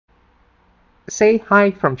Say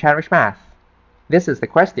hi from Cherish Math. This is the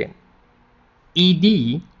question.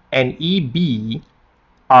 ED and EB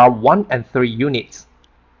are 1 and 3 units,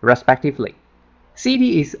 respectively.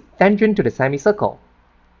 CD is tangent to the semicircle.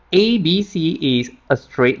 ABC is a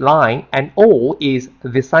straight line and O is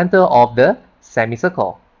the center of the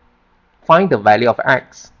semicircle. Find the value of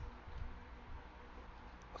x.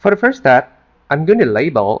 For the first step, I'm going to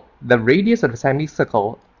label the radius of the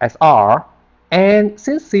semicircle as r, and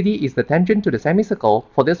since CD is the tangent to the semicircle,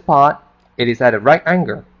 for this part, it is at a right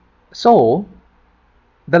angle. So,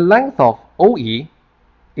 the length of OE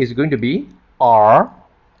is going to be r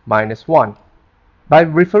minus 1. By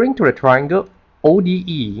referring to the triangle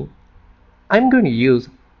ODE, I'm going to use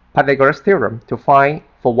Pythagoras theorem to find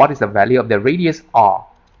for what is the value of the radius r.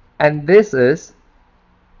 And this is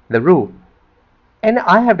the rule. And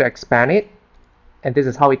I have to expand it, and this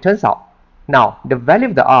is how it turns out. Now, the value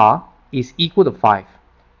of the r is equal to 5.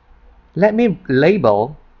 Let me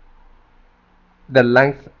label the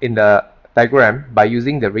length in the diagram by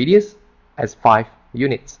using the radius as 5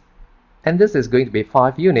 units. And this is going to be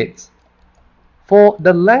 5 units. For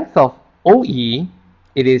the length of OE,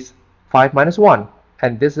 it is 5 minus 1,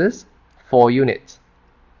 and this is 4 units.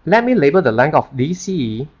 Let me label the length of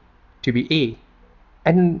DC to be A.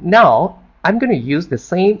 And now, I'm going to use the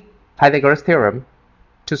same Pythagoras theorem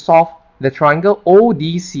to solve the triangle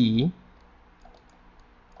ODC,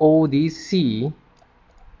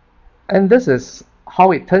 and this is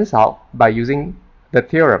how it turns out by using the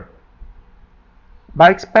theorem. By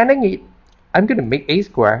expanding it, I'm going to make A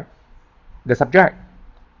squared the subject.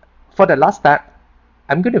 For the last step,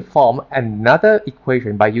 I'm going to form another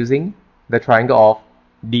equation by using the triangle of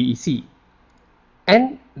DEC.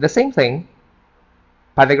 And the same thing,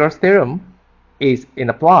 Pythagoras theorem is in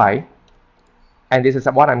apply, and this is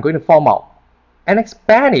what I'm going to form out. And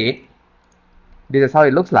expand it, this is how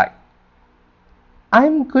it looks like.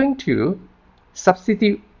 I'm going to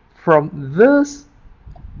substitute from this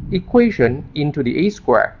equation into the A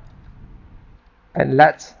square. And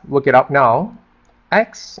let's work it out now.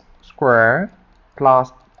 X squared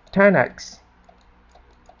plus 10x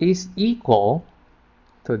is equal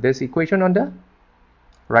to this equation on the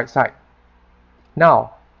right side.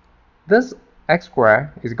 Now, this x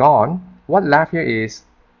squared is gone. What left here is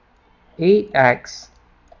 8x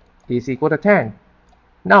is equal to 10.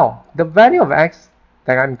 Now, the value of x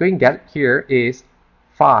that I'm going to get here is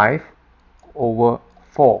 5 over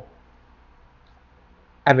 4.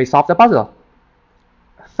 And we solve the puzzle.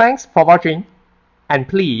 Thanks for watching, and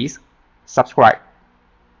please subscribe.